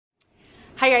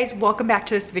Hi guys, welcome back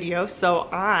to this video. So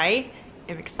I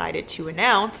am excited to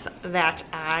announce that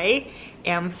I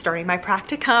am starting my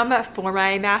practicum for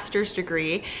my master's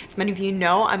degree. As many of you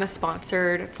know, I'm a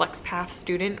sponsored FlexPath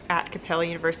student at Capella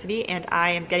University, and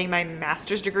I am getting my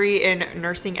master's degree in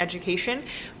nursing education,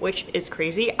 which is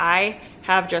crazy. I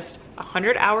have just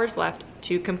 100 hours left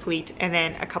to complete and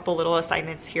then a couple little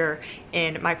assignments here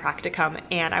in my practicum,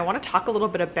 and I want to talk a little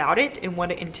bit about it and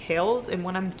what it entails and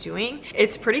what I'm doing.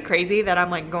 It's pretty crazy that I'm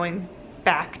like going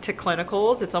back to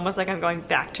clinicals. It's almost like I'm going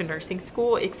back to nursing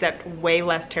school, except way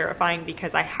less terrifying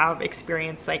because I have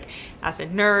experience like as a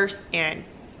nurse and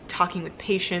talking with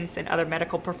patients and other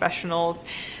medical professionals.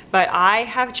 But I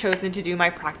have chosen to do my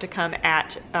practicum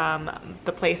at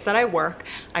the place that I work.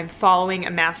 I'm following a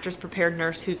master's prepared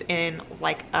nurse who's in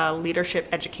like a leadership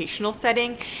educational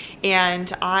setting,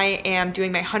 and I am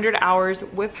doing my 100 hours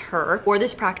with her. For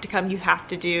this practicum, you have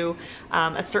to do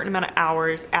a certain amount of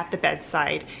hours at the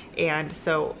bedside, and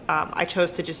so I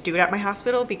chose to just do it at my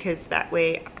hospital because that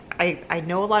way I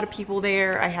know a lot of people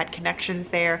there, I had connections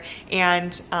there,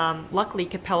 and luckily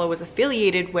Capella was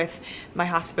affiliated with my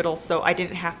hospital, so I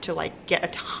didn't have to like get a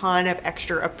ton of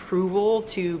extra approval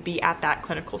to be at that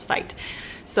clinical site.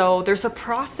 So there's a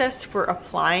process for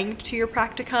applying to your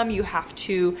practicum. You have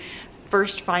to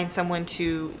first find someone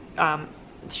to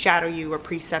shadow you or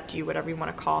precept you, whatever you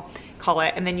want to call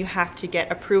it, and then you have to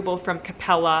get approval from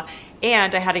Capella,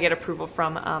 and I had to get approval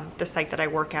from the site that I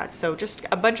work at. So just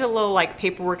a bunch of little like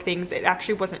paperwork things. It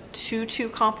actually wasn't too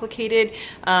complicated.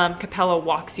 Capella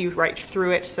walks you right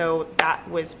through it, so that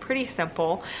was pretty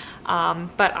simple.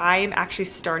 But I am actually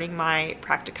starting my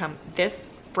practicum this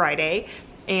Friday.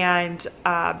 And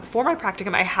for my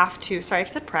practicum, I have to, sorry,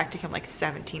 I've said practicum like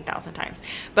 17,000 times,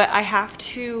 but I have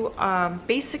to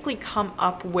basically come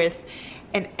up with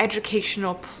an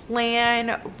educational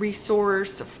plan,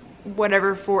 resource,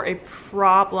 whatever, for a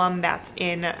problem that's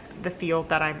in the field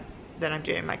that I'm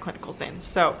doing my clinicals in.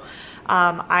 So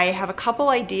I have a couple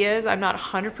ideas. I'm not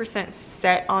 100%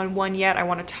 set on one yet. I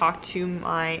want to talk to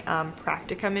my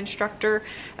practicum instructor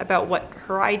about what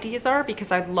her ideas are,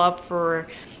 because I'd love for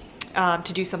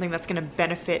to do something that's going to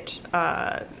benefit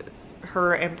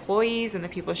her employees and the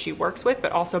people she works with,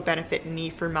 but also benefit me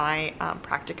for my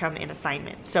practicum and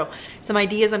assignment. So some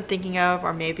ideas I'm thinking of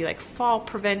are maybe like fall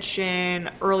prevention,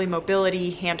 early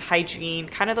mobility, hand hygiene,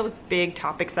 kind of those big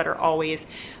topics that are always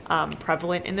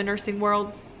prevalent in the nursing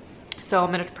world. So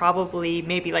I'm going to probably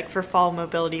maybe like for fall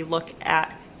mobility look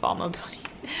at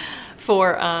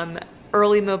for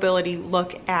early mobility,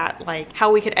 look at like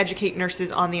how we could educate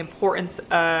nurses on the importance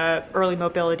of early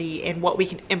mobility and what we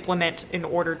can implement in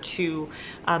order to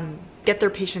get their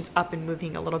patients up and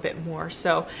moving a little bit more.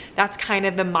 So that's kind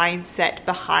of the mindset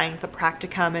behind the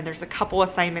practicum, and there's a couple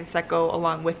assignments that go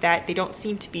along with that. They don't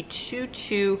seem to be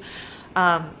too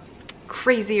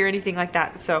crazy or anything like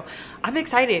that. So I'm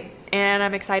excited, and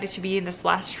I'm excited to be in this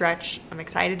last stretch. I'm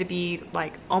excited to be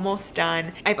like almost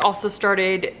done. I've also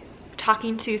started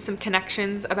talking to some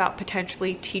connections about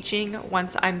potentially teaching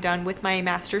once I'm done with my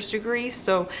master's degree.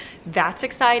 So that's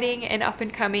exciting and up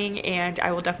and coming, and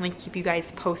I will definitely keep you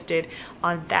guys posted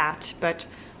on that. But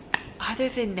other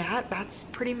than that, that's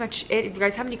pretty much it. If you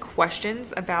guys have any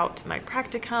questions about my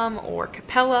practicum or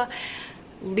Capella,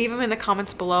 leave them in the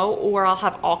comments below, or I'll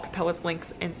have all Capella's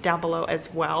links down below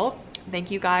as well. Thank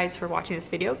you guys for watching this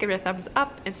video. Give it a thumbs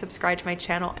up and subscribe to my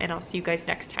channel, and I'll see you guys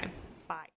next time.